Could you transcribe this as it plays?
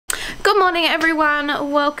Good morning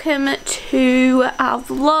everyone, welcome to our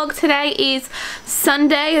vlog. Today is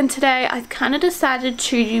Sunday and today I've kind of decided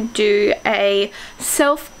to do a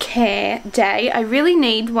self-care day. I really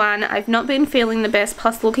need one. I've not been feeling the best,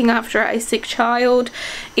 plus looking after a sick child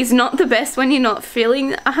is not the best when you're not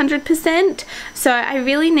feeling 100%. So I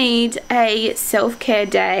really need a self-care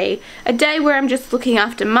day, a day where I'm just looking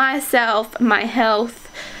after myself, my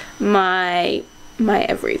health, my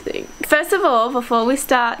everything. First of all, before we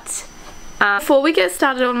get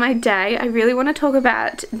started on my day, I really want to talk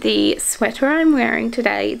about the sweater I'm wearing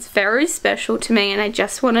today. It's very special to me and I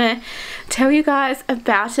just want to tell you guys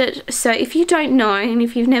about it. So if you don't know and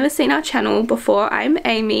if you've never seen our channel before, I'm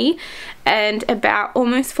Amy, and about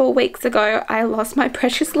almost 4 weeks ago I lost my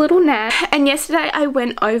precious little nan, and yesterday I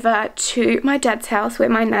went over to my dad's house where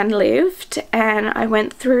my nan lived and I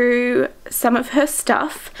went through some of her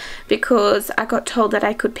stuff because I got told that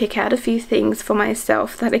I could pick out a few things for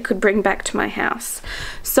myself that I could bring back to my house.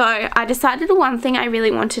 So I decided the one thing I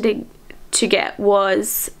really wanted to get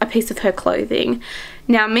was a piece of her clothing.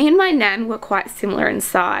 Now, me and my nan were quite similar in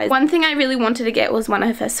size. One thing I really wanted to get was one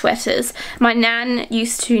of her sweaters. My nan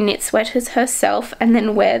used to knit sweaters herself and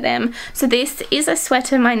then wear them. So this is a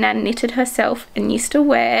sweater my nan knitted herself and used to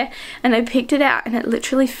wear, and I picked it out and it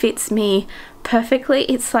literally fits me perfectly.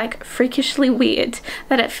 It's like freakishly weird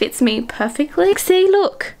that it fits me perfectly. See,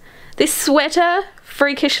 look, this sweater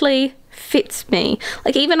freakishly fits me.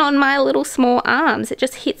 Like even on my little small arms, it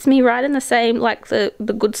just hits me right in the same, like the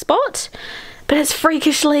good spot. But it's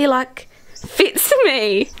freakishly like fits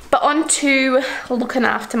me. But on to looking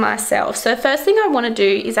after myself. So first thing I want to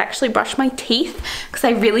do is actually brush my teeth because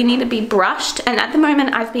I really need to be brushed, and at the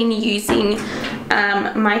moment I've been using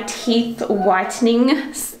my teeth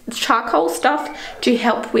whitening charcoal stuff to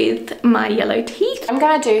help with my yellow teeth. What I'm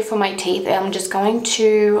going to do for my teeth, I'm just going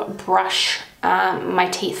to brush my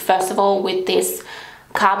teeth first of all with this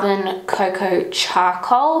carbon cocoa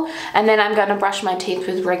charcoal, and then I'm going to brush my teeth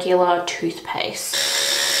with regular toothpaste.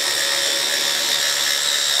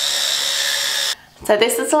 So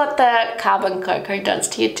this is what the carbon cocoa does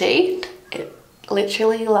to your teeth. It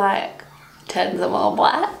literally like turns them all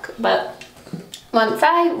black, but once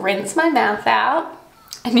I rinse my mouth out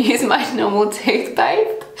and use my normal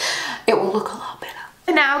toothpaste, it will look a lot better.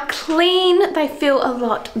 Now clean, they feel a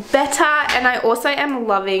lot better, and I also am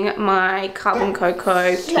loving my carbon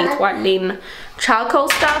cocoa teeth whitening charcoal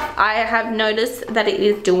stuff. I have noticed that it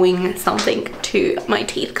is doing something to my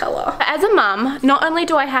teeth color. As a mum, not only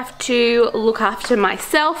do I have to look after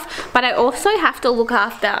myself, but I also have to look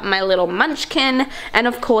after my little munchkin and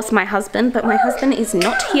of course my husband, but my husband is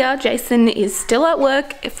not here. Jason is still at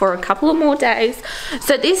work for a couple of more days.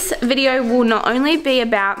 So this video will not only be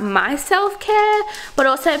about my self-care, but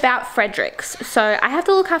also about Frederick's. So I have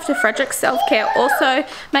to look after Frederick's self-care, also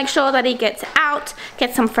make sure that he gets out,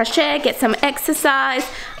 gets some fresh air, gets some exercise,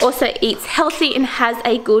 also eats healthy and has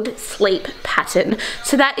a good sleep pattern.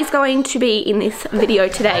 So that is going to be in this video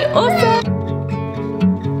today also.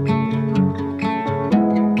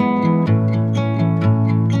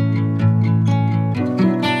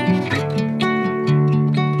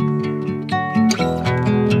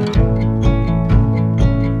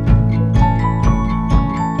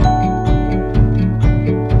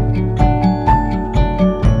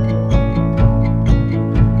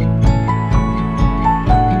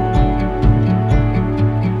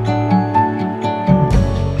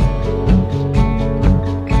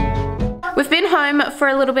 Home for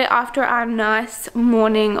a little bit after our nice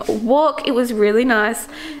morning walk. It was really nice.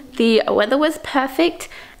 The weather was perfect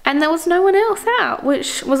and there was no one else out,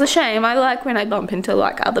 which was a shame. I like when I bump into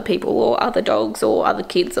like other people or other dogs or other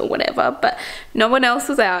kids or whatever, but no one else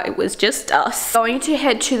was out. It was just us. Going to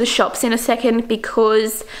head to the shops in a second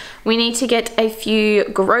because we need to get a few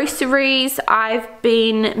groceries. I've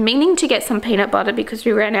been meaning to get some peanut butter because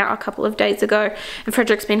we ran out a couple of days ago and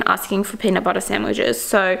Frederick's been asking for peanut butter sandwiches.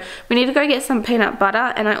 So we need to go get some peanut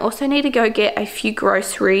butter, and I also need to go get a few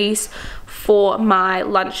groceries for my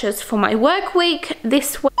lunches for my work week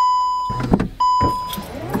this week.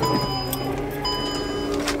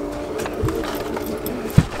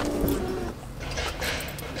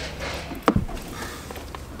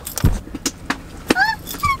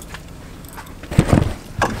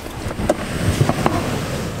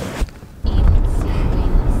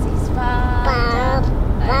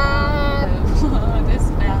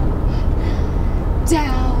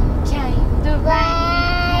 Down came the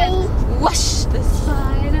rain, wash the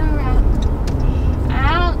spider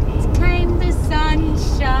out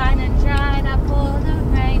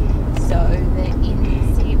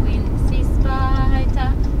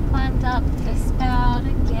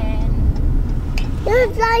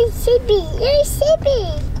chippy. No chippy.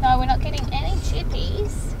 No, we're not getting any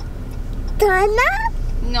chippies. Donna?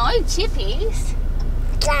 No chippies.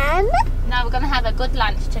 Done? No, we're going to have a good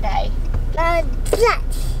lunch today. No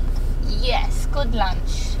lunch. Yes, good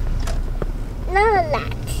lunch. No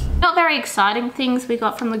lunch. Not very exciting things we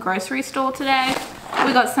got from the grocery store today.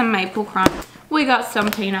 We got some maple crunch. We got some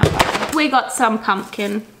peanut butter. We got some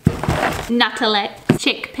pumpkin, nutellets,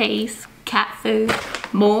 chickpeas, cat food,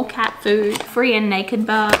 more cat food, free and naked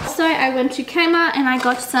bars. So I went to Kmart and I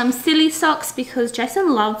got some silly socks because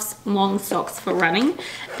Jason loves long socks for running.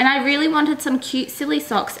 And I really wanted some cute silly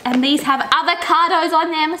socks, and these have avocados on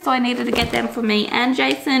them, so I needed to get them for me and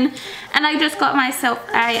Jason. And I just got myself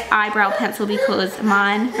a eyebrow pencil because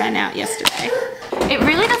mine ran out yesterday. It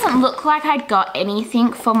really doesn't look like I got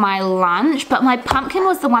anything for my lunch, but my pumpkin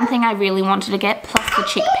was the one thing I really wanted to get, plus the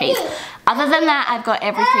chickpeas. Other than that, I've got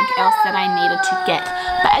everything else that I needed to get.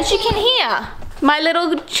 But as you can hear, my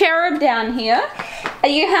little cherub down here, are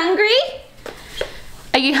you hungry?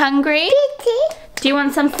 Are you hungry? Do you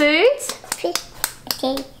want some food?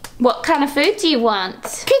 What kind of food do you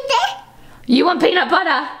want? You want peanut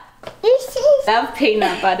butter? Love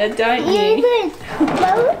peanut butter, don't you?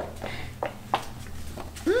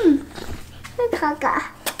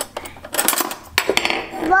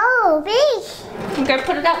 Whoa, big. You go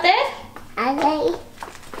put it up there? Okay.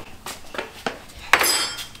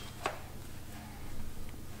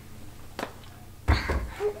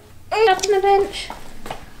 Up on the bench.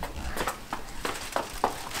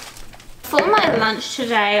 For my lunch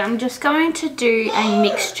today, I'm just going to do a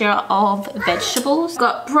mixture of vegetables.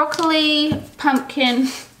 Got broccoli, pumpkin,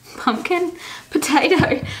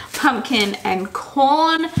 potato, pumpkin and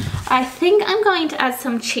corn. I think I'm going to add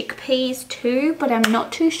some chickpeas too, but I'm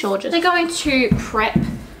not too sure. Just going to prep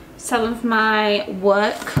some of my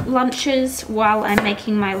work lunches while I'm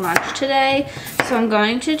making my lunch today. So I'm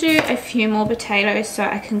going to do a few more potatoes so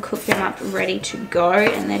I can cook them up ready to go,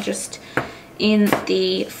 and they're just in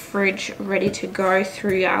the fridge ready to go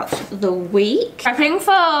throughout the week. Prepping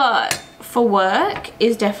for work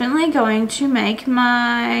is definitely going to make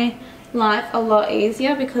my life a lot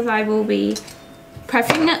easier because I will be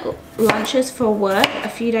prepping lunches for work a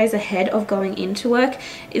few days ahead of going into work.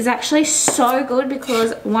 Is actually so good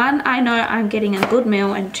because one, I know I'm getting a good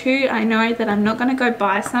meal, and two, I know that I'm not going to go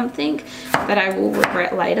buy something that I will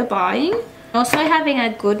regret later buying. Also, having a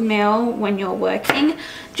good meal when you're working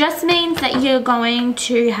just means that you're going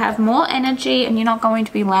to have more energy and you're not going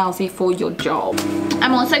to be lousy for your job.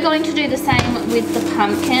 I'm also going to do the same with the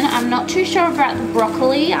pumpkin. I'm not too sure about the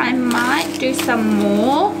broccoli. I might do some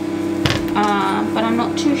more, but I'm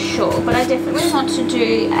not too sure. But I definitely want to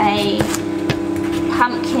do a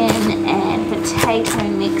pumpkin and potato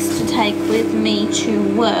mix to take with me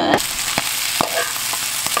to work.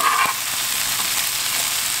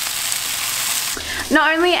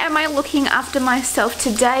 Not only am I looking after myself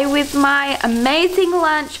today with my amazing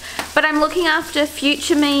lunch, but I'm looking after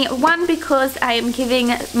future me. One, because I am giving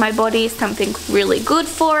my body something really good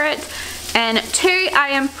for it. And two,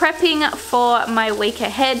 I am prepping for my week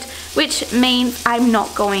ahead, which means I'm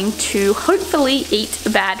not going to hopefully eat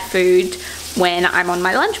bad food when I'm on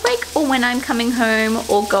my lunch break or when I'm coming home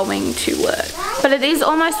or going to work. But it is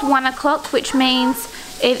almost 1 o'clock, which means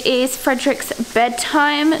it is Frederick's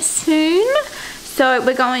bedtime soon. So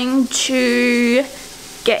we're going to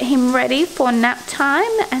get him ready for nap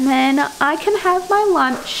time, and then I can have my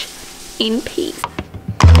lunch in peace.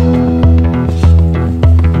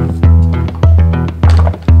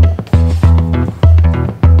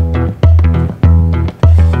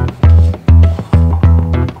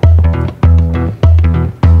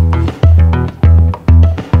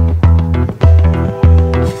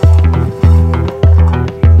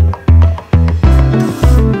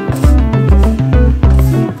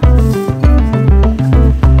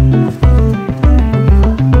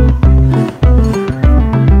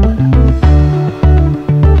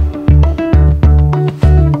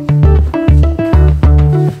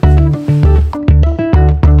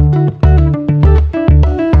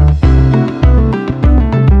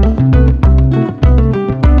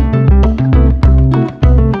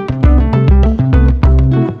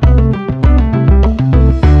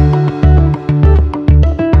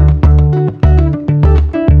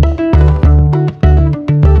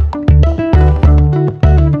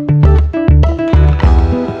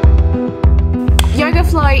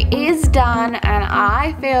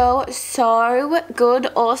 so good.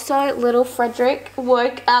 Also, little Frederick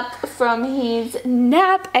woke up from his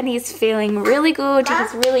nap and he's feeling really good.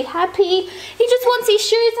 He's really happy. He just wants his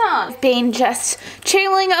shoes on. Been just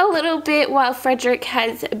chilling a little bit while Frederick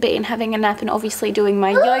has been having a nap and obviously doing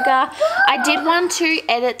my yoga. I did want to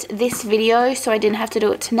edit this video so I didn't have to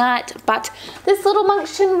do it tonight, but this little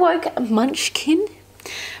munchkin woke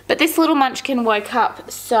up,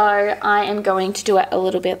 so I am going to do it a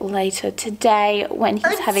little bit later today when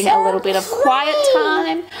he's having a little bit of quiet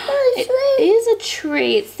time. It is a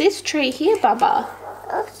tree. It's this tree here, Bubba.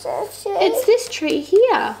 It's this tree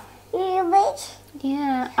here.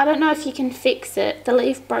 Yeah, I don't know if you can fix it. The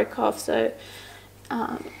leaf broke off, so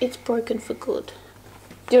it's broken for good.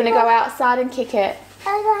 Do you want to go outside and kick it?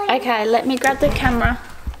 Okay, let me grab the camera.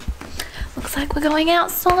 Looks like we're going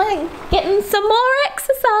outside, getting some more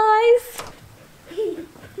exercise.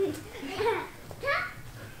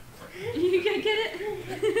 You gonna get it?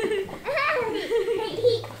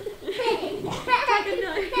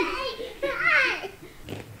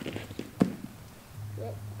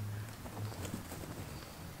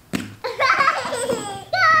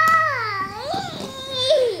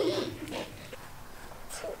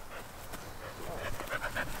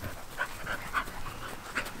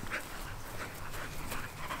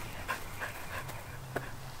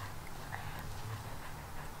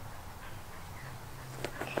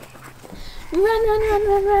 Run, run, run,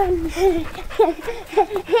 run, run.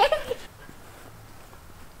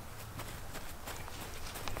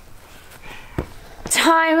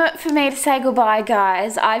 Time for me to say goodbye,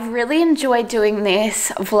 guys. I've really enjoyed doing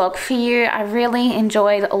this vlog for you. I really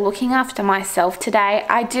enjoyed looking after myself today.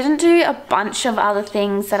 I didn't do a bunch of other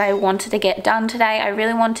things that I wanted to get done today. I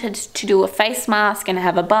really wanted to do a face mask and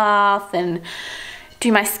have a bath and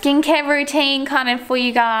do my skincare routine kind of for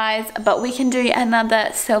you guys, but we can do another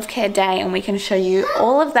self-care day and we can show you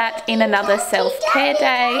all of that in another self-care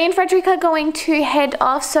day. Me and Frederick are going to head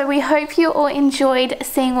off, so we hope you all enjoyed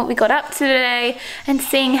seeing what we got up to today and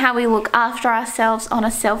seeing how we look after ourselves on a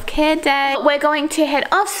self-care day. We're going to head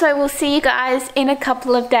off, so we'll see you guys in a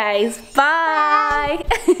couple of days. Bye!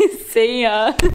 See ya!